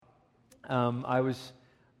I was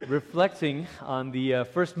reflecting on the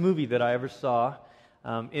first movie that I ever saw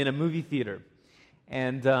in a movie theater.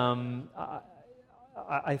 And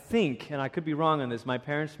I think, and I could be wrong on this, my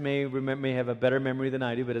parents may have a better memory than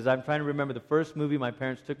I do, but as I'm trying to remember the first movie my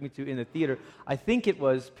parents took me to in the theater, I think it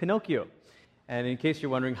was Pinocchio. And in case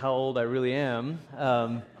you're wondering how old I really am,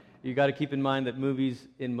 you got to keep in mind that movies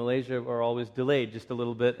in Malaysia are always delayed just a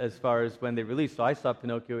little bit as far as when they release. So I saw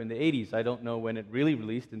Pinocchio in the 80s. I don't know when it really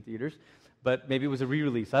released in theaters, but maybe it was a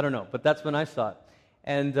re-release. I don't know, but that's when I saw it.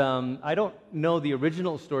 And I don't know the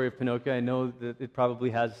original story of Pinocchio. I know that it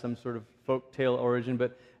probably has some sort of folk tale origin,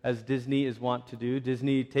 but as Disney is wont to do,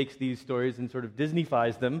 Disney takes these stories and sort of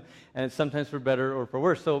Disneyfies them, and it's sometimes for better or for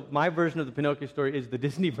worse. So my version of the Pinocchio story is the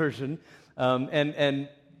Disney version, and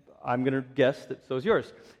I'm going to guess that so is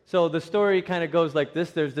yours. So the story kind of goes like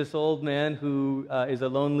this. There's this old man who is a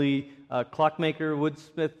lonely clockmaker,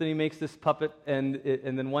 woodsmith, and he makes this puppet, and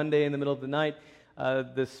then one day in the middle of the night,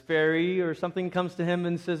 this fairy or something comes to him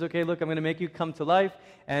and says, okay, look, I'm going to make you come to life,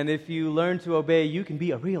 and if you learn to obey, you can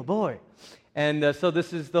be a real boy. And so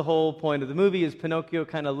this is the whole point of the movie, is Pinocchio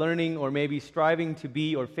kind of learning or maybe striving to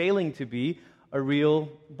be or failing to be a real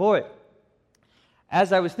boy.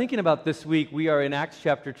 As I was thinking about this week, we are in Acts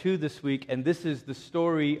chapter 2 this week, and this is the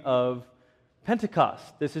story of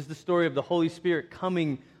Pentecost. This is the story of the Holy Spirit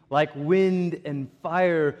coming like wind and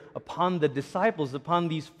fire upon the disciples, upon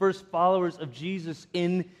these first followers of Jesus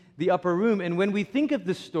in the upper room. And when we think of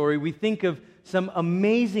this story, we think of some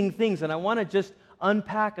amazing things, and I want to just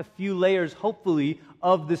unpack a few layers, hopefully,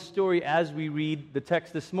 of this story as we read the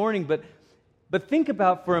text this morning. But think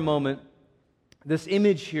about for a moment this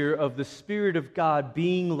image here of the Spirit of God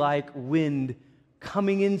being like wind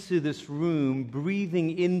coming into this room,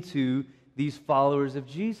 breathing into these followers of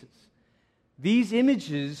Jesus. These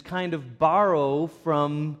images kind of borrow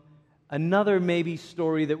from another maybe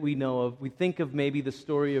story that we know of. We think of maybe the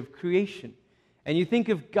story of creation. And you think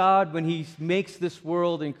of God when He makes this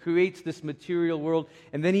world and creates this material world,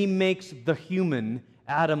 and then He makes the human,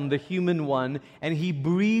 Adam, the human one, and He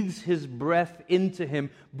breathes His breath into him,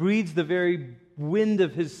 breathes the very wind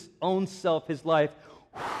of His own self, His life,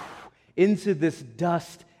 into this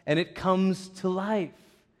dust, and it comes to life.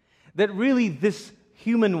 That really this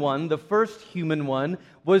human one, the first human one,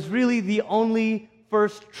 was really the only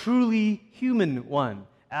first truly human one.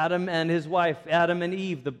 Adam and his wife, Adam and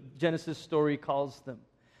Eve, the Genesis story calls them.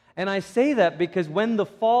 And I say that because when the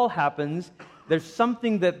fall happens, there's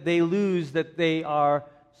something that they lose, that they are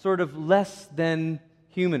sort of less than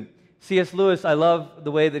human. C.S. Lewis, I love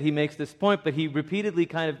the way that he makes this point, but he repeatedly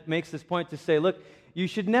kind of makes this point to say, look, you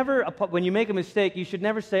should never, when you make a mistake, you should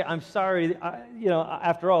never say, I'm sorry,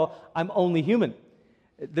 after all, I'm only human.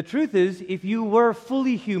 The truth is, if you were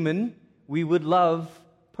fully human, we would love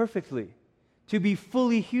perfectly. To be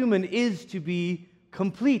fully human is to be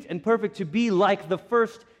complete and perfect, to be like the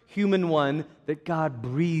first human one that God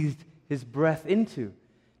breathed His breath into.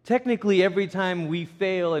 Technically, every time we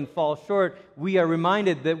fail and fall short, we are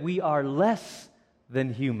reminded that we are less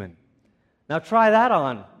than human. Now try that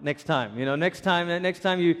on next time. Next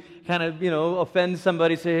time you kind of, offend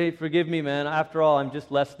somebody, say, hey, forgive me, man. After all, I'm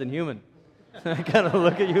just less than human. I kind of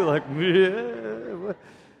look at you like, yeah.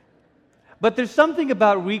 But there's something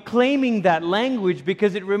about reclaiming that language,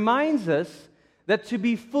 because it reminds us that to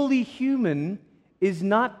be fully human is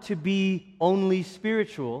not to be only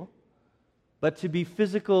spiritual, but to be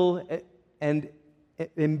physical and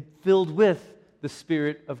filled with the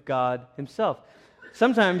Spirit of God Himself.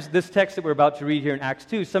 Sometimes this text that we're about to read here in Acts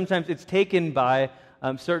 2, sometimes it's taken by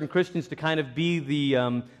certain Christians to kind of be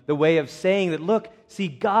the way of saying that, look, see,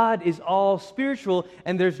 God is all spiritual,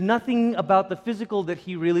 and there's nothing about the physical that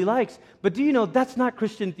He really likes. But do you know, that's not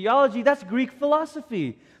Christian theology, that's Greek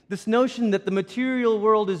philosophy. This notion that the material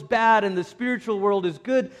world is bad and the spiritual world is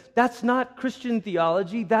good, that's not Christian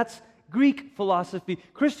theology, that's Greek philosophy.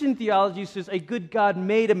 Christian theology says a good God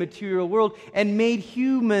made a material world and made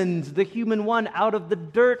humans, the human one, out of the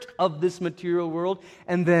dirt of this material world,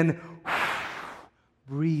 and then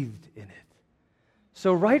breathed in it.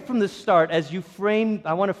 So right from the start, as you frame,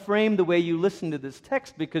 I want to frame the way you listen to this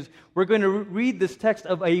text, because we're going to read this text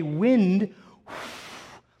of a wind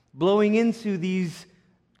blowing into these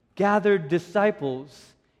gathered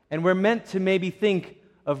disciples, and we're meant to maybe think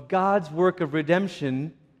of God's work of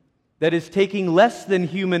redemption that is taking less than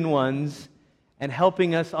human ones and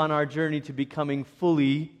helping us on our journey to becoming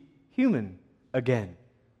fully human again.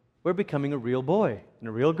 We're becoming a real boy and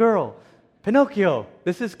a real girl. Pinocchio,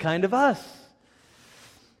 this is kind of us.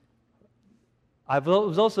 I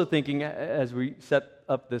was also thinking, as we set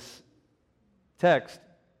up this text,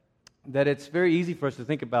 that it's very easy for us to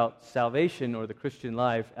think about salvation or the Christian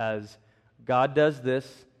life as God does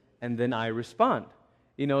this, and then I respond.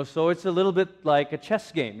 So it's a little bit like a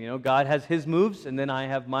chess game. God has His moves, and then I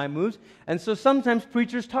have my moves. And so sometimes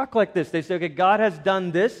preachers talk like this. They say, okay, God has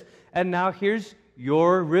done this, and now here's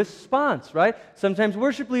your response, right? Sometimes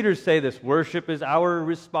worship leaders say this. Worship is our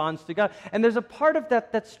response to God. And there's a part of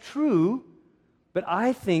that that's true, but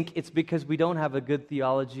I think it's because we don't have a good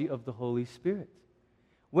theology of the Holy Spirit.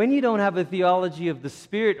 When you don't have a theology of the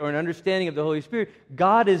Spirit or an understanding of the Holy Spirit,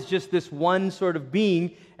 God is just this one sort of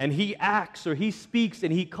being, and He acts or He speaks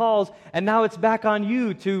and He calls, and now it's back on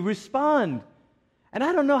you to respond. And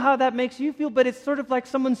I don't know how that makes you feel, but it's sort of like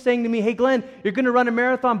someone saying to me, hey, Glenn, you're going to run a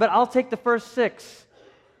marathon, but I'll take the first 6.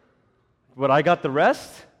 But I got the rest?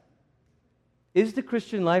 Is the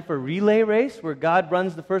Christian life a relay race where God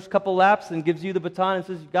runs the first couple laps and gives you the baton and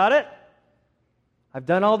says, you got it? I've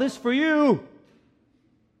done all this for you.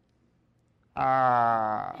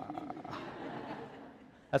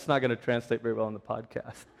 That's not going to translate very well on the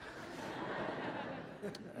podcast.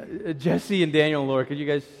 Jesse and Daniel and Laura, could you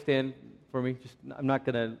guys stand for me? I'm not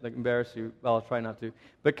going to embarrass you. Well, I'll try not to.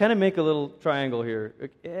 But kind of make a little triangle here.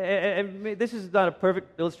 This is not a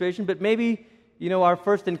perfect illustration, but maybe, our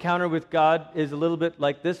first encounter with God is a little bit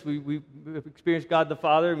like this. We experience God the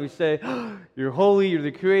Father, and we say, you're holy, you're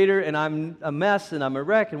the Creator, and I'm a mess, and I'm a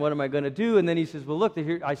wreck, and what am I going to do? And then He says, well, look,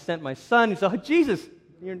 here I sent my Son. He said, oh, Jesus.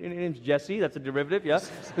 Your name's Jesse. That's a derivative, yeah?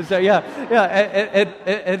 So,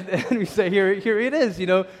 and we say, here it is,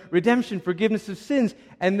 redemption, forgiveness of sins.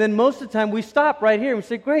 And then most of the time we stop right here and we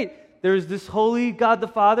say, great, there's this holy God the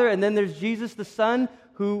Father, and then there's Jesus the Son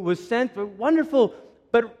who was sent. Wonderful.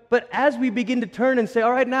 But as we begin to turn and say,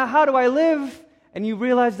 all right, now how do I live? And you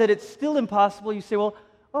realize that it's still impossible, you say, well,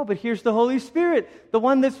 but here's the Holy Spirit, the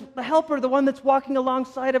one that's the helper, the one that's walking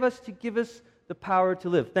alongside of us to give us the power to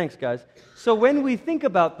live. Thanks, guys. So when we think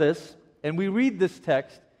about this and we read this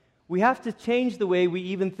text, we have to change the way we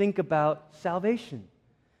even think about salvation.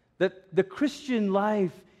 That the Christian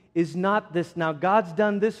life is not this, now God's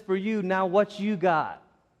done this for you, now what you got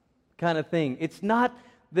kind of thing. It's not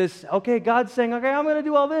this, okay, God's saying, okay, I'm going to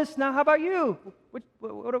do all this, now how about you?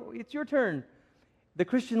 It's your turn. The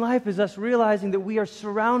Christian life is us realizing that we are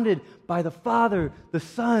surrounded by the Father, the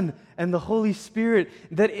Son, and the Holy Spirit,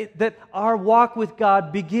 that our walk with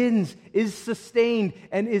God begins, is sustained,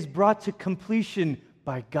 and is brought to completion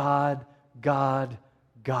by God, God,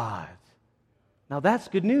 God. Now that's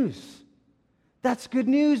good news. That's good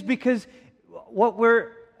news because what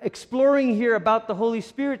we're exploring here about the Holy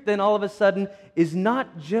Spirit then all of a sudden is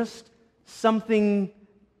not just something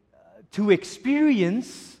to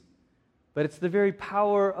experience, but it's the very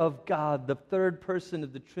power of God, the third person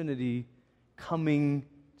of the Trinity, coming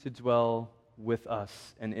to dwell with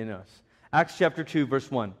us and in us. Acts chapter 2, verse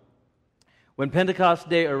 1. When Pentecost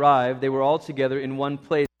Day arrived, they were all together in one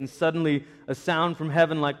place, and suddenly a sound from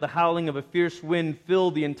heaven like the howling of a fierce wind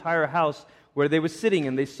filled the entire house where they were sitting,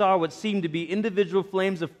 and they saw what seemed to be individual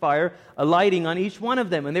flames of fire alighting on each one of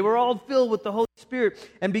them. And they were all filled with the Holy Spirit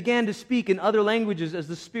and began to speak in other languages as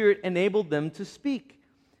the Spirit enabled them to speak.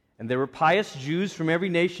 And there were pious Jews from every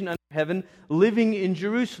nation under heaven living in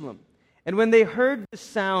Jerusalem. And when they heard the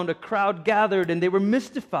sound, a crowd gathered, and they were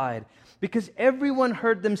mystified, because everyone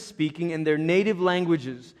heard them speaking in their native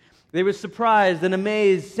languages. They were surprised and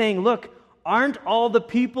amazed, saying, look, aren't all the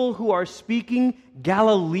people who are speaking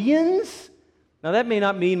Galileans? Now that may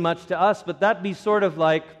not mean much to us, but that'd be sort of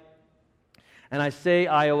like, and I say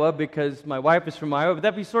Iowa because my wife is from Iowa, but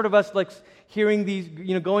that'd be sort of us like hearing these,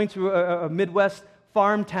 going to a Midwest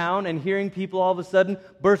farm town and hearing people all of a sudden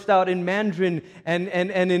burst out in Mandarin and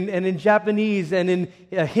in Japanese and in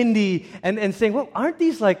Hindi and saying, well, aren't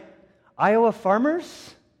these like Iowa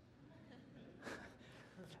farmers?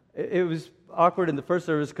 It was awkward in the first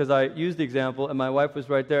service because I used the example and my wife was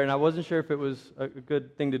right there and I wasn't sure if it was a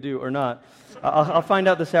good thing to do or not. I'll find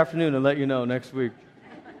out this afternoon and let you know next week.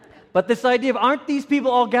 But this idea of aren't these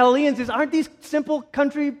people all Galileans, aren't these simple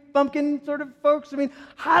country bumpkin sort of folks? I mean,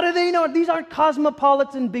 how do they know? These aren't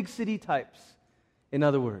cosmopolitan big city types, in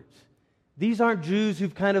other words. These aren't Jews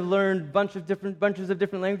who've kind of learned bunches of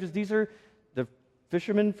different languages. These are the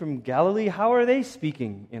fishermen from Galilee. How are they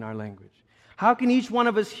speaking in our language? How can each one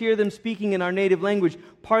of us hear them speaking in our native language?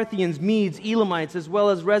 Parthians, Medes, Elamites, as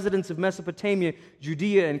well as residents of Mesopotamia,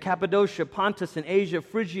 Judea and Cappadocia, Pontus and Asia,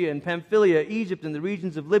 Phrygia and Pamphylia, Egypt and the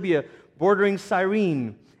regions of Libya, bordering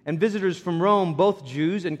Cyrene, and visitors from Rome, both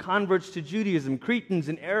Jews and converts to Judaism, Cretans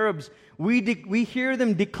and Arabs. We hear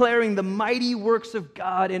them declaring the mighty works of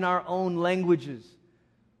God in our own languages.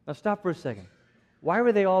 Now stop for a second. Why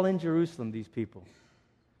were they all in Jerusalem, these people?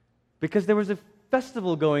 Because there was a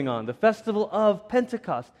festival going on, the festival of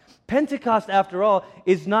Pentecost. Pentecost, after all,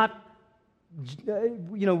 is not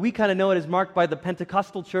we kind of know it as marked by the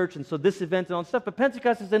Pentecostal church, and so this event and all that stuff, but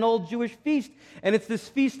Pentecost is an old Jewish feast, and it's this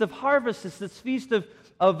feast of harvest, it's this feast of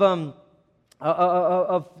the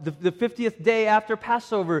 50th day after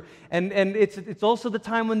Passover, and it's also the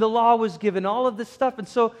time when the law was given, all of this stuff, and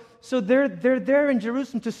so they're there in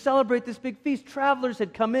Jerusalem to celebrate this big feast. Travelers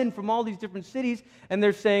had come in from all these different cities, and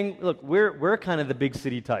they're saying, look, we're kind of the big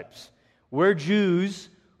city types. We're Jews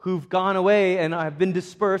who've gone away and have been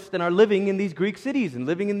dispersed and are living in these Greek cities and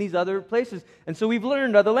living in these other places. And so we've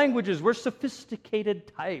learned other languages. We're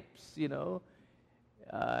sophisticated types,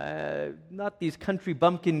 not these country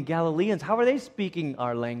bumpkin Galileans. How are they speaking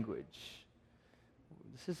our language?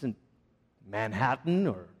 This isn't Manhattan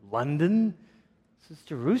or London. This is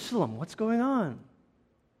Jerusalem. What's going on?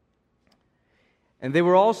 And they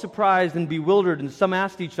were all surprised and bewildered, and some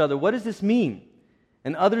asked each other, what does this mean?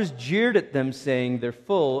 And others jeered at them, saying they're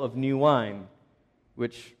full of new wine,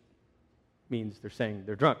 which means they're saying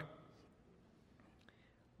they're drunk.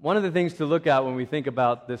 One of the things to look at when we think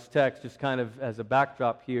about this text, just kind of as a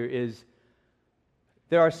backdrop here, is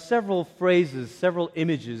there are several phrases, several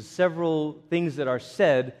images, several things that are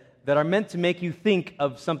said that are meant to make you think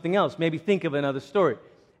of something else, maybe think of another story.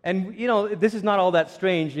 And, this is not all that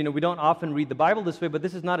strange. We don't often read the Bible this way, but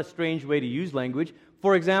this is not a strange way to use language.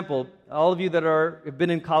 For example, all of you that have been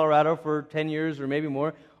in Colorado for 10 years or maybe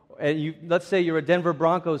more, and let's say you're a Denver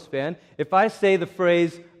Broncos fan, if I say the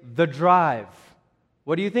phrase, the drive,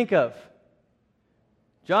 what do you think of?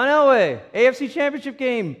 John Elway, AFC Championship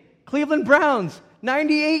game, Cleveland Browns,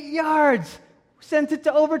 98 yards, sent it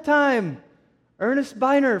to overtime. Ernest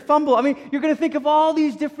Biner, fumble. You're going to think of all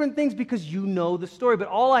these different things because you know the story. But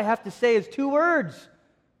all I have to say is 2 words,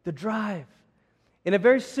 the drive. In a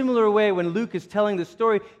very similar way, when Luke is telling the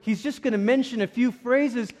story, he's just going to mention a few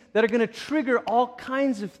phrases that are going to trigger all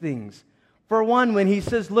kinds of things. For one, when he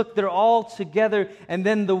says, look, they're all together, and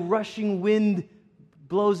then the rushing wind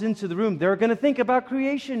blows into the room, they're going to think about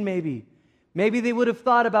creation maybe. Maybe they would have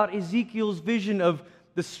thought about Ezekiel's vision of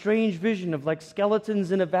the strange vision of like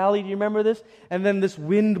skeletons in a valley. Do you remember this? And then this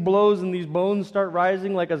wind blows and these bones start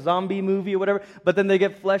rising like a zombie movie or whatever. But then they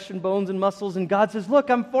get flesh and bones and muscles. And God says, look,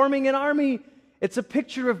 I'm forming an army. It's a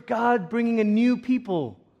picture of God bringing a new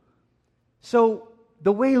people. So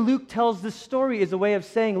the way Luke tells this story is a way of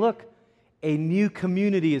saying, look, a new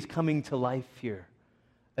community is coming to life here.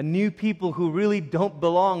 A new people who really don't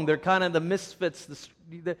belong. They're kind of the misfits,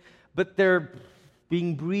 but they're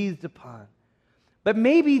being breathed upon. But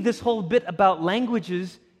maybe this whole bit about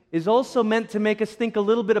languages is also meant to make us think a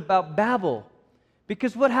little bit about Babel.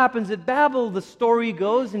 Because what happens at Babel, the story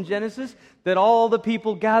goes in Genesis, that all the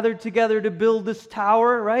people gathered together to build this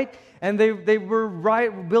tower, right? And they were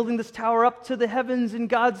building this tower up to the heavens, and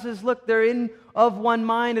God says, look, they're of one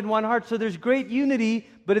mind and one heart. So there's great unity,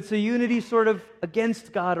 but it's a unity sort of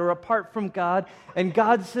against God or apart from God. And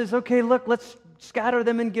God says, okay, look, let's scatter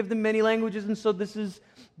them and give them many languages. And so this is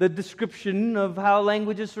the description of how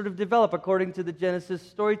languages sort of develop according to the Genesis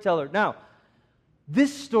storyteller. Now,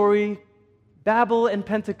 this story, Babel and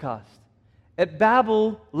Pentecost. At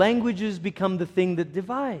Babel, languages become the thing that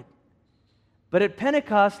divide. But at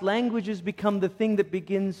Pentecost, languages become the thing that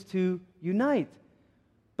begins to unite.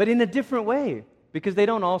 But in a different way, because they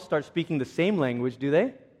don't all start speaking the same language, do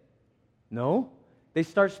they? No. They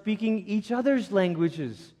start speaking each other's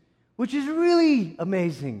languages, which is really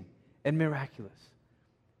amazing and miraculous.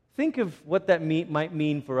 Think of what that might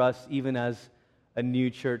mean for us even as a new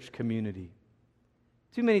church community.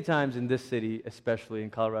 Too many times in this city, especially in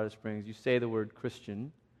Colorado Springs, you say the word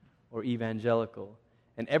Christian or evangelical,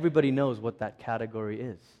 and everybody knows what that category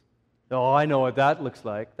is. Oh, I know what that looks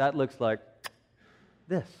like. That looks like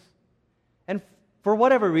this. And for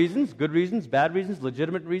whatever reasons, good reasons, bad reasons,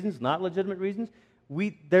 legitimate reasons, not legitimate reasons,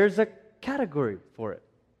 there's a category for it.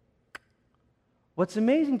 What's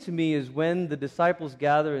amazing to me is when the disciples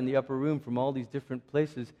gather in the upper room from all these different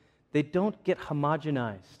places, they don't get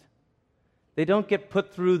homogenized. They don't get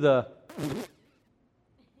put through the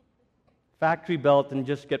factory belt and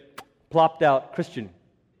just get plopped out Christian.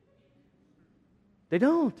 They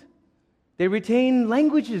don't. They retain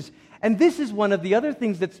languages. And this is one of the other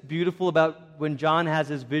things that's beautiful about when John has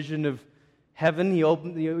his vision of heaven.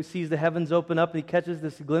 He sees the heavens open up and he catches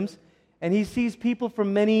this glimpse. And he sees people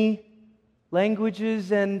from many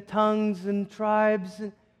languages and tongues and tribes.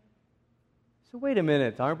 So wait a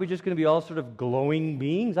minute, aren't we just going to be all sort of glowing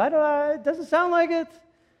beings? It doesn't sound like it.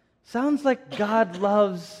 Sounds like God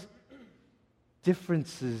loves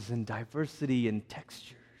differences and diversity and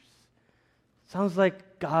textures. Sounds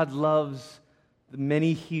like God loves the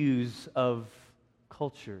many hues of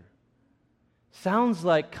culture. Sounds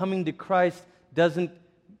like coming to Christ doesn't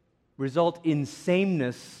result in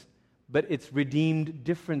sameness, but it's redeemed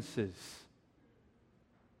differences.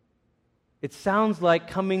 It sounds like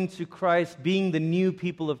coming to Christ, being the new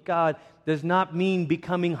people of God, does not mean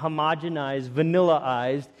becoming homogenized,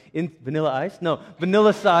 vanilla-sized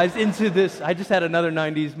into this. I just had another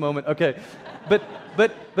 90s moment. Okay. But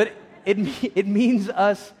it means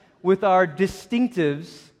us with our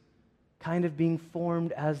distinctives kind of being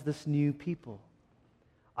formed as this new people.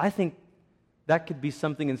 I think that could be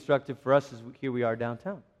something instructive for us as here we are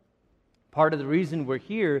downtown. Part of the reason we're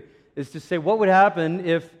here is to say, what would happen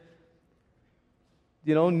if,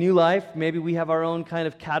 New Life, maybe we have our own kind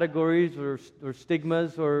of categories or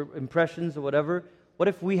stigmas or impressions or whatever. What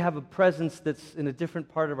if we have a presence that's in a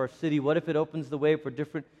different part of our city? What if it opens the way for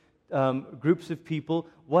different groups of people?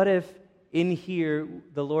 What if in here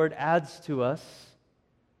the Lord adds to us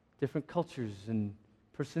different cultures and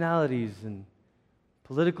personalities and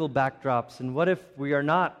political backdrops? And what if we are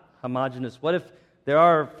not homogenous? What if there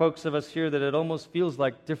are folks of us here that it almost feels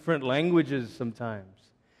like different languages sometimes?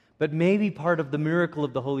 But maybe part of the miracle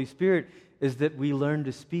of the Holy Spirit is that we learn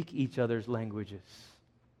to speak each other's languages.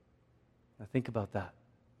 Now think about that.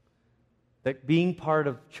 That being part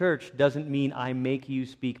of church doesn't mean I make you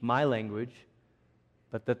speak my language,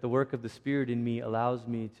 but that the work of the Spirit in me allows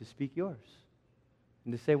me to speak yours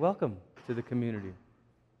and to say welcome to the community.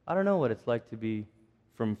 I don't know what it's like to be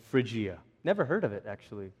from Phrygia. Never heard of it,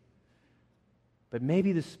 actually. But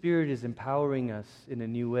maybe the Spirit is empowering us in a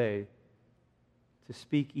new way to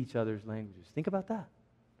speak each other's languages. Think about that.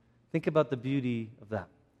 Think about the beauty of that.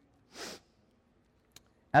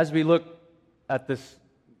 As we look at this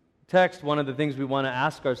text, one of the things we want to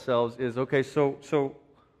ask ourselves is, okay, so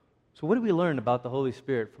what do we learn about the Holy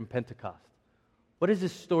Spirit from Pentecost? What does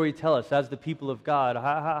this story tell us as the people of God?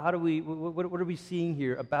 What are we seeing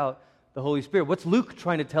here about the Holy Spirit? What's Luke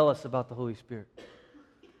trying to tell us about the Holy Spirit?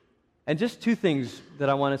 And just two things that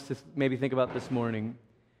I want us to maybe think about this morning.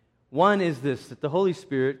 One is this, that the Holy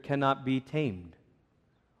Spirit cannot be tamed.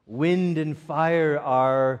 Wind and fire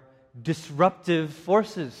are disruptive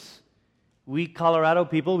forces. We Colorado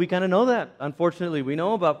people, we kind of know that. Unfortunately, we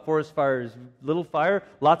know about forest fires. Little fire,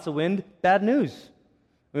 lots of wind, bad news.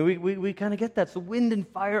 I mean, we kind of get that. So wind and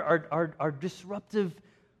fire are disruptive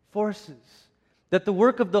forces. That the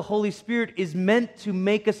work of the Holy Spirit is meant to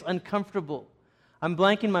make us uncomfortable. I'm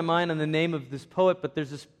blanking my mind on the name of this poet, but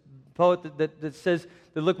there's this poet that says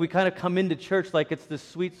that, look, we kind of come into church like it's this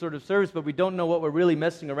sweet sort of service, but we don't know what we're really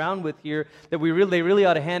messing around with here, that they really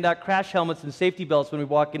ought to hand out crash helmets and safety belts when we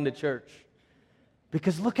walk into church.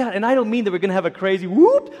 Because look at it, and I don't mean that we're going to have a crazy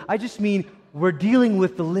whoop, I just mean we're dealing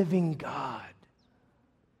with the living God.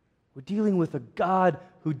 We're dealing with a God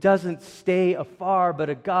who doesn't stay afar, but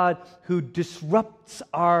a God who disrupts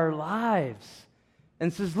our lives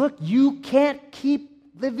and says, look, you can't keep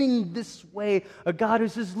living this way. A God who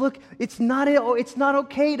says, look, it's not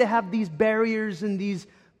okay to have these barriers and these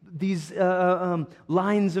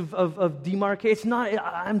lines of demarcation. It's not.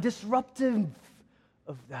 I'm disruptive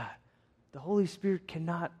of that. The Holy Spirit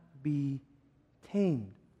cannot be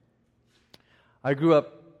tamed. I grew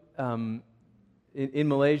up in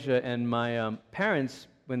Malaysia, and my parents,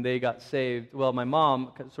 when they got saved, well, my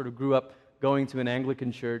mom sort of grew up going to an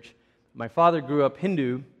Anglican church. My father grew up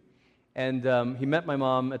Hindu, and he met my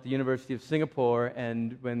mom at the University of Singapore,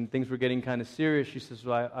 and when things were getting kind of serious, she says,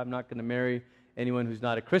 well, I'm not going to marry anyone who's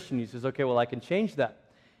not a Christian. He says, okay, well, I can change that.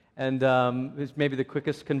 And it's maybe the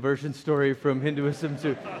quickest conversion story from Hinduism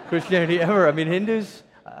to Christianity ever. I mean, Hindus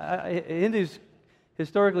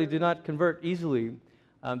historically do not convert easily.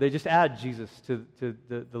 They just add Jesus to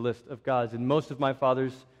the list of gods. And most of my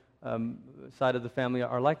father's side of the family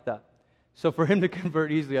are like that. So for him to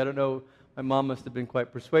convert easily, I don't know, my mom must have been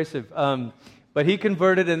quite persuasive. But he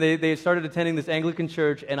converted, and they started attending this Anglican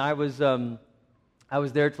church, and I was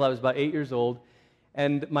there till I was about 8 years old.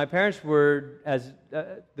 And my parents were, as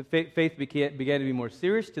the faith began to be more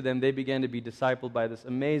serious to them, they began to be discipled by this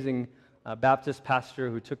amazing Baptist pastor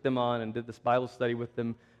who took them on and did this Bible study with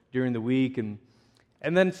them during the week. And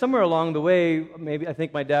then somewhere along the way, maybe I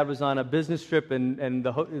think my dad was on a business trip, and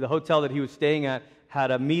the hotel that he was staying at had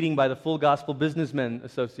a meeting by the Full Gospel Businessmen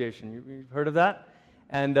Association. You've heard of that?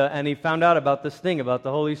 And he found out about this thing, about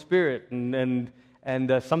the Holy Spirit, and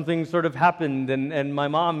something sort of happened, and my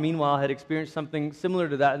mom, meanwhile, had experienced something similar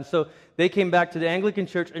to that. And so they came back to the Anglican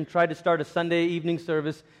church and tried to start a Sunday evening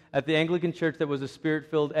service at the Anglican church that was a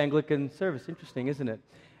Spirit-filled Anglican service. Interesting, isn't it?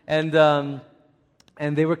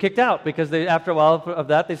 And they were kicked out because after a while of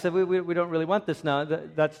that, they said, we don't really want this now.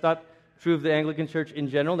 That's not true of the Anglican church in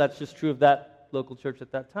general. That's just true of that local church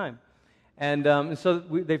at that time. And so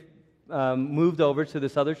they moved over to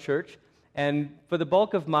this other church. And for the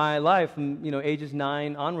bulk of my life, from ages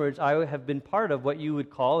 9 onwards, I have been part of what you would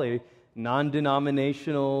call a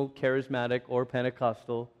non-denominational, charismatic, or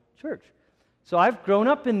Pentecostal church. So I've grown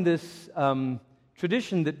up in this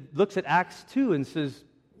tradition that looks at Acts 2 and says,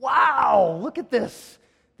 wow, look at this.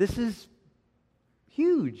 This is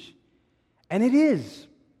huge. And it is.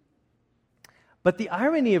 But the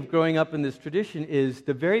irony of growing up in this tradition is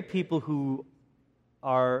the very people who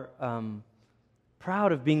are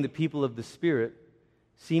proud of being the people of the Spirit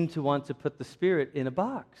seem to want to put the Spirit in a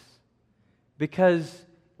box. Because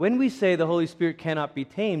when we say the Holy Spirit cannot be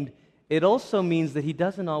tamed, it also means that He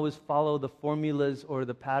doesn't always follow the formulas or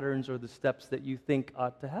the patterns or the steps that you think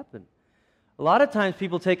ought to happen. A lot of times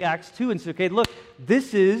people take Acts 2 and say, okay, look,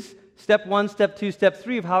 this is step 1, step 2, step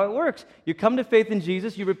 3 of how it works. You come to faith in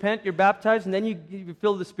Jesus, you repent, you're baptized, and then you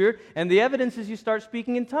fill the Spirit, and the evidence is you start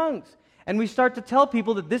speaking in tongues. And we start to tell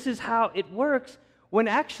people that this is how it works, when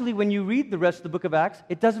actually, when you read the rest of the book of Acts,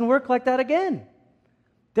 it doesn't work like that again.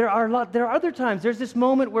 There are other times. There's this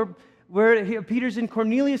moment where Peter's in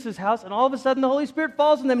Cornelius' house, and all of a sudden the Holy Spirit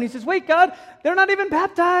falls on them, and he says, wait, God, they're not even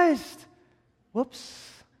baptized. Whoops.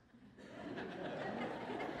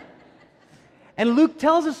 And Luke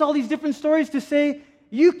tells us all these different stories to say,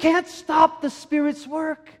 you can't stop the Spirit's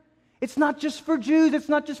work. It's not just for Jews. It's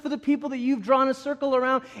not just for the people that you've drawn a circle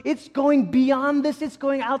around. It's going beyond this. It's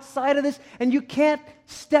going outside of this. And you can't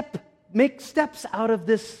make steps out of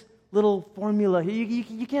this little formula.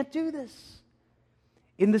 You can't do this.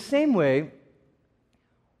 In the same way,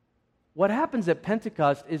 what happens at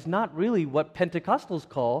Pentecost is not really what Pentecostals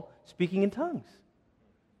call speaking in tongues.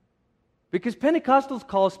 Because Pentecostals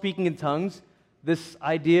call speaking in tongues this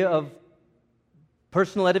idea of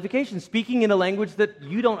personal edification, speaking in a language that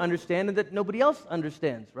you don't understand and that nobody else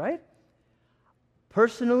understands, right?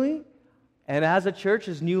 Personally, and as a church,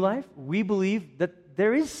 as New Life, we believe that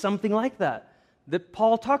there is something like that. That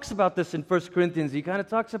Paul talks about this in 1 Corinthians. He kind of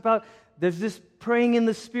talks about there's this praying in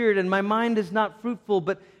the Spirit, and my mind is not fruitful,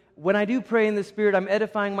 but when I do pray in the Spirit, I'm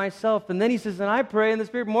edifying myself. And then he says, and I pray in the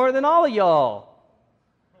Spirit more than all of y'all.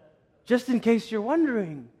 Just in case you're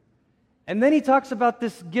wondering. And then he talks about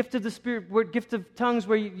this gift of the Spirit, gift of tongues,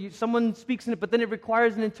 where someone speaks in it, but then it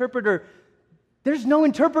requires an interpreter. There's no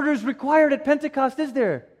interpreters required at Pentecost, is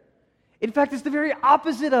there? In fact, it's the very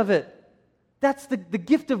opposite of it. That's the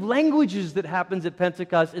gift of languages that happens at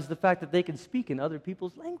Pentecost, is the fact that they can speak in other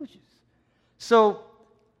people's languages. So,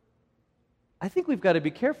 I think we've got to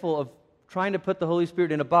be careful of trying to put the Holy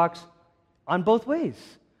Spirit in a box on both ways.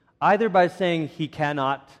 Either by saying He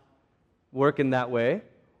cannot work in that way,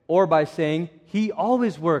 or by saying He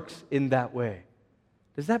always works in that way.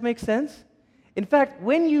 Does that make sense? In fact,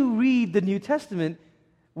 when you read the New Testament,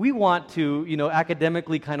 we want to,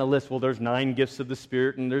 academically kind of list, well, there's 9 gifts of the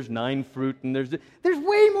Spirit, and there's 9 fruit, and there's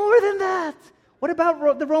way more than that. What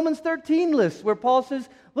about the Romans 13 list, where Paul says,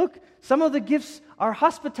 look, some of the gifts are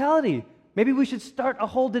hospitality. Maybe we should start a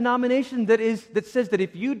whole denomination that says that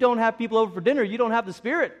if you don't have people over for dinner, you don't have the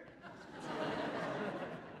Spirit.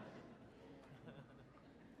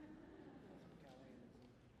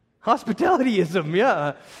 Hospitalityism,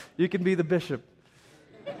 yeah. You can be the bishop.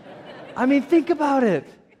 I mean, think about it.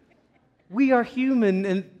 We are human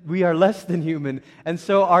and we are less than human. And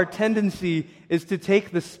so our tendency is to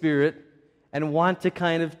take the Spirit and want to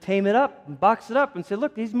kind of tame it up and box it up and say,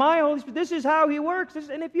 look, He's my Holy Spirit. This is how He works.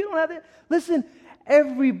 And if you don't have it, listen,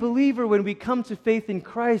 every believer, when we come to faith in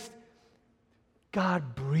Christ,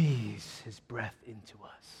 God breathes His breath into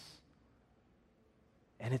us.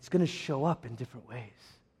 And it's going to show up in different ways.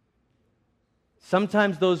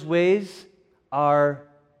 Sometimes those ways are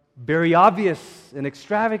very obvious and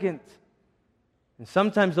extravagant. And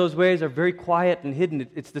sometimes those ways are very quiet and hidden.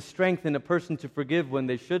 It's the strength in a person to forgive when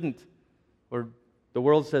they shouldn't. Or the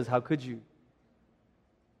world says, how could you?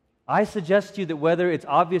 I suggest to you that whether it's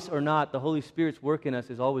obvious or not, the Holy Spirit's work in us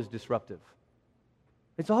is always disruptive.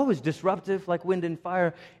 It's always disruptive like wind and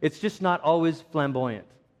fire. It's just not always flamboyant.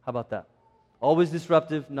 How about that? Always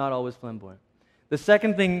disruptive, not always flamboyant. The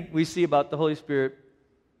second thing we see about the Holy Spirit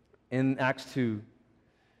in Acts 2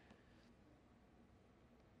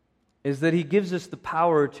 is that He gives us the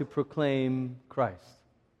power to proclaim Christ.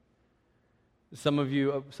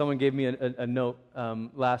 Someone gave me a note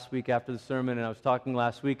last week after the sermon, and I was talking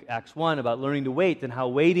last week, Acts 1, about learning to wait and how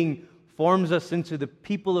waiting forms us into the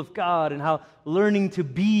people of God and how learning to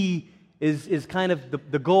be is kind of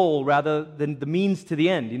the goal rather than the means to the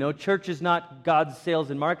end. Church is not God's sales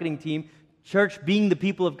and marketing team. Church, being the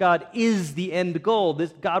people of God, is the end goal.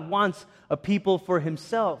 God wants a people for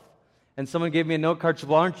Himself. And someone gave me a note card, said,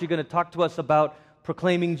 well, aren't you going to talk to us about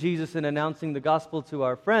proclaiming Jesus and announcing the gospel to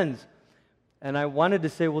our friends? And I wanted to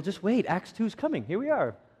say, well, just wait, Acts 2 is coming. Here we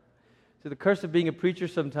are. So the curse of being a preacher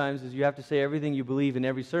sometimes is you have to say everything you believe in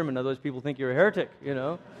every sermon, otherwise people think you're a heretic, you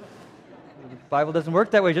know. The Bible doesn't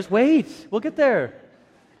work that way. Just wait. We'll get there.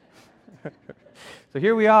 So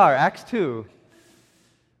here we are, Acts 2.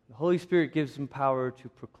 The Holy Spirit gives them power to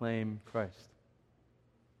proclaim Christ.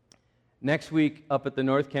 Next week, up at the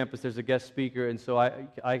North Campus, there's a guest speaker, and so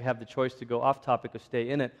I have the choice to go off topic or stay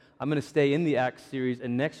in it. I'm going to stay in the Acts series,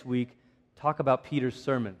 and next week, talk about Peter's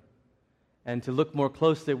sermon and to look more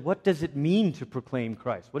closely at what does it mean to proclaim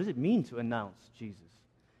Christ? What does it mean to announce Jesus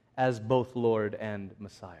as both Lord and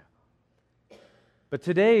Messiah? But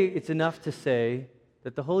today, it's enough to say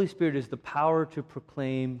that the Holy Spirit is the power to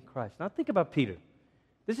proclaim Christ. Now think about Peter.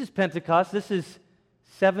 This is Pentecost. This is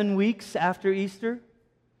 7 weeks after Easter.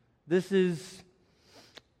 This is,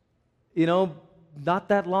 not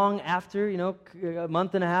that long after, a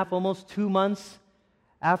month and a half, almost 2 months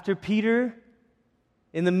after Peter,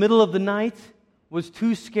 in the middle of the night, was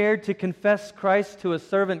too scared to confess Christ to a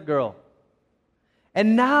servant girl.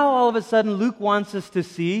 And now, all of a sudden, Luke wants us to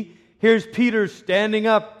see, here's Peter standing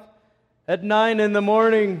up at 9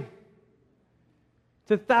 a.m.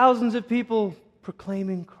 to thousands of people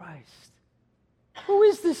proclaiming Christ. Who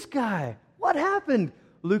is this guy? What happened?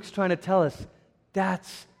 Luke's trying to tell us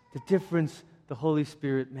that's the difference the Holy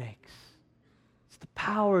Spirit makes. It's the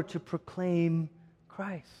power to proclaim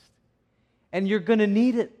Christ. And you're going to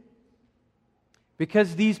need it.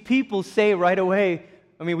 Because these people say right away,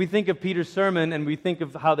 we think of Peter's sermon and we think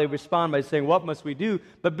of how they respond by saying, what must we do?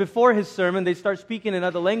 But before his sermon, they start speaking in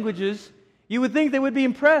other languages. You would think they would be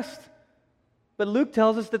impressed. But Luke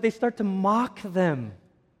tells us that they start to mock them.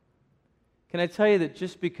 Can I tell you that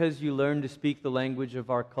just because you learn to speak the language of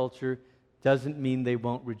our culture doesn't mean they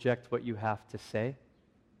won't reject what you have to say?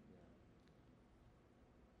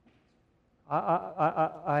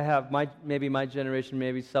 I have maybe my generation,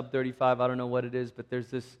 maybe sub 35, I don't know what it is, but there's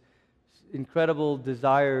this incredible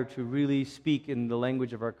desire to really speak in the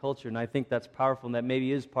language of our culture, and I think that's powerful, and that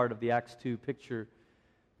maybe is part of the Acts 2 picture.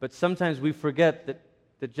 But sometimes we forget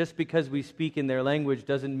that just because we speak in their language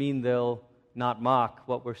doesn't mean they'll not mock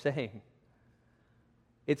what we're saying.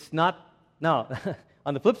 It's not, now,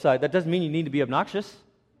 on the flip side, that doesn't mean you need to be obnoxious.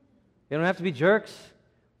 You don't have to be jerks.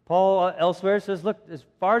 Paul elsewhere says, look, as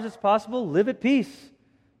far as it's possible, live at peace.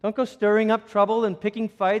 Don't go stirring up trouble and picking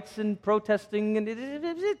fights and protesting and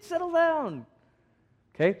settle down.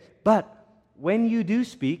 Okay? But when you do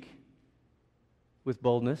speak with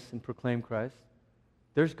boldness and proclaim Christ,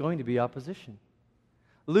 there's going to be opposition.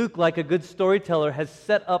 Luke, like a good storyteller, has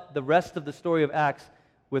set up the rest of the story of Acts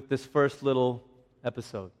with this first little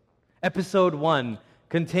episode. Episode 1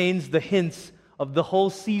 contains the hints of the whole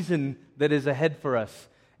season that is ahead for us.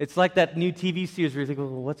 It's like that new TV series where you think,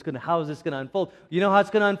 well, how is this going to unfold? You know how it's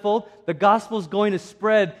going to unfold? The gospel's going to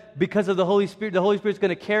spread because of the Holy Spirit. The Holy Spirit's going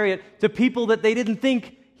to carry it to people that they didn't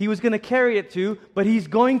think He was going to carry it to, but He's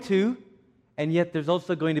going to, and yet there's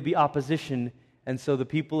also going to be opposition, and so the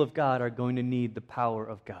people of God are going to need the power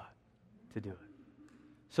of God to do it.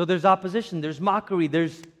 So there's opposition, there's mockery,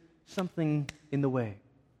 there's something in the way.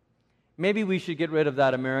 Maybe we should get rid of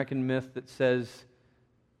that American myth that says,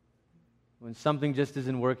 when something just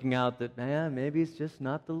isn't working out, that, maybe it's just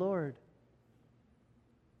not the Lord.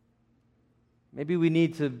 Maybe we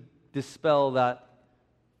need to dispel that.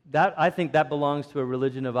 I think that belongs to a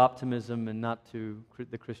religion of optimism and not to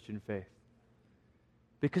the Christian faith.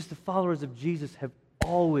 Because the followers of Jesus have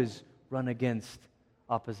always run against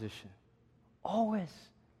opposition. Always.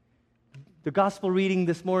 The gospel reading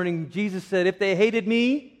this morning, Jesus said, if they hated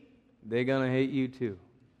me, they're going to hate you too.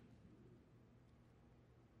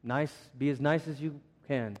 Be as nice as you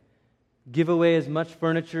can. Give away as much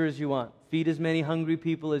furniture as you want. Feed as many hungry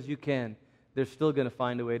people as you can. They're still going to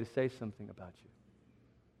find a way to say something about you.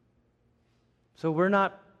 So we're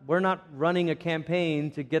not running a campaign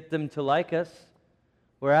to get them to like us.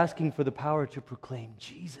 We're asking for the power to proclaim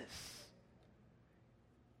Jesus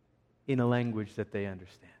in a language that they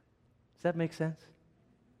understand. Does that make sense?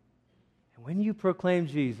 And when you proclaim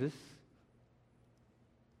Jesus,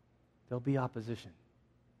 there'll be opposition.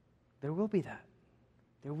 There will be that.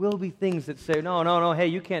 There will be things that say, no, hey,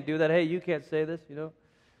 you can't do that. Hey, you can't say this,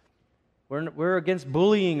 We're against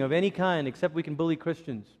bullying of any kind, except we can bully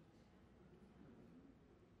Christians.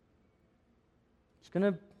 It's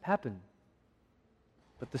going to happen.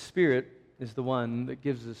 But the Spirit is the one that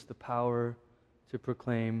gives us the power to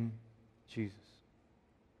proclaim Jesus.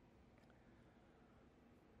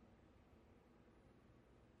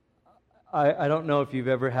 I don't know if you've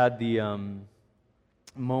ever had the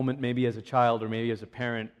moment, maybe as a child or maybe as a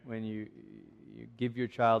parent, when you give your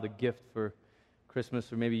child a gift for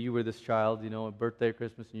Christmas, or maybe you were this child, a birthday or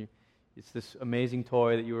Christmas, and it's this amazing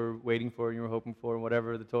toy that you were waiting for and you were hoping for, and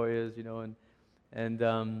whatever the toy is, and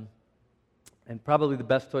probably the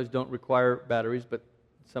best toys don't require batteries, but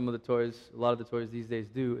a lot of the toys these days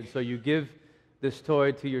do. And so you give this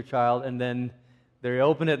toy to your child, and then they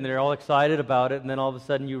open it and they're all excited about it, and then all of a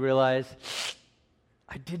sudden you realize,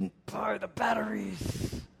 I didn't buy the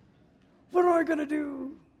batteries. What am I going to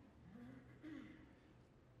do?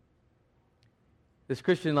 This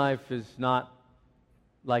Christian life is not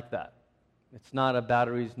like that. It's not a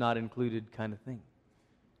batteries not included kind of thing.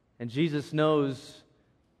 And Jesus knows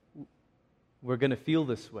we're going to feel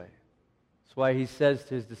this way. That's why he says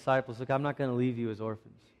to his disciples, look, I'm not going to leave you as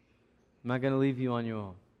orphans. I'm not going to leave you on your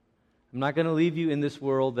own. I'm not going to leave you in this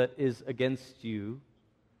world that is against you,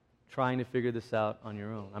 trying to figure this out on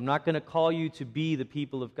your own. I'm not going to call you to be the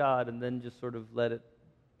people of God and then just sort of let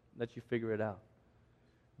you figure it out.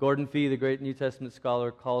 Gordon Fee, the great New Testament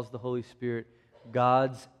scholar, calls the Holy Spirit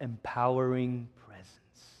God's empowering presence.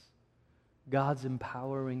 God's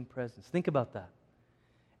empowering presence. Think about that.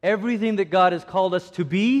 Everything that God has called us to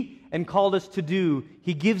be and called us to do,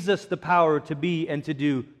 He gives us the power to be and to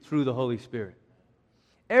do through the Holy Spirit.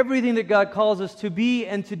 Everything that God calls us to be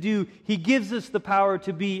and to do, He gives us the power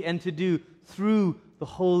to be and to do through the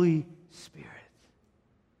Holy Spirit.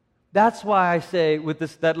 That's why I say, with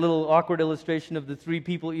that little awkward illustration of the three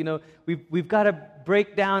people, we've got to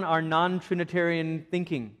break down our non-Trinitarian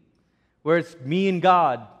thinking, where it's me and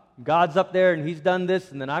God. God's up there and He's done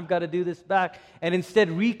this, and then I've got to do this back. And instead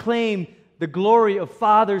reclaim the glory of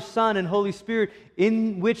Father, Son, and Holy Spirit,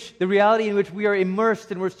 the reality in which we are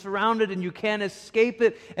immersed and we're surrounded and you can't escape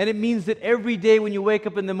it. And it means that every day when you wake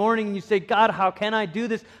up in the morning and you say, God, how can I do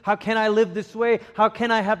this? How can I live this way? How can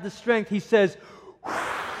I have the strength? He says,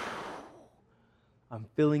 I'm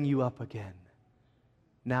filling you up again.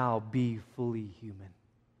 Now be fully human.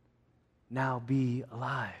 Now be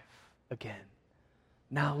alive again.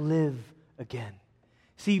 Now live again.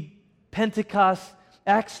 See, Pentecost,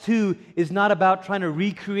 Acts 2 is not about trying to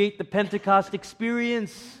recreate the Pentecost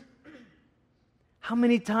experience. How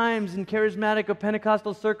many times in charismatic or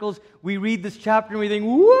Pentecostal circles we read this chapter and we think,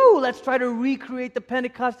 woo, let's try to recreate the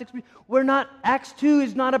Pentecost experience. Acts 2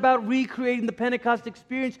 is not about recreating the Pentecost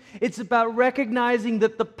experience. It's about recognizing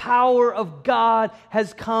that the power of God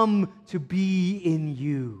has come to be in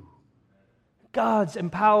you. God's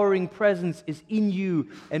empowering presence is in you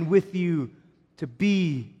and with you to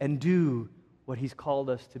be and do what He's called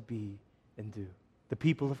us to be and do. The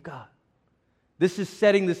people of God. This is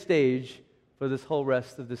setting the stage for this whole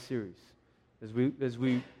rest of the series as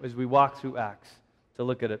we walk through Acts to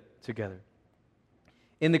look at it together.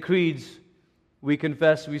 In the creeds, we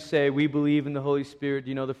confess, we say, we believe in the Holy Spirit. Do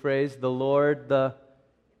you know the phrase? The Lord, the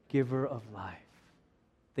giver of life.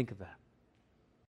 Think of that.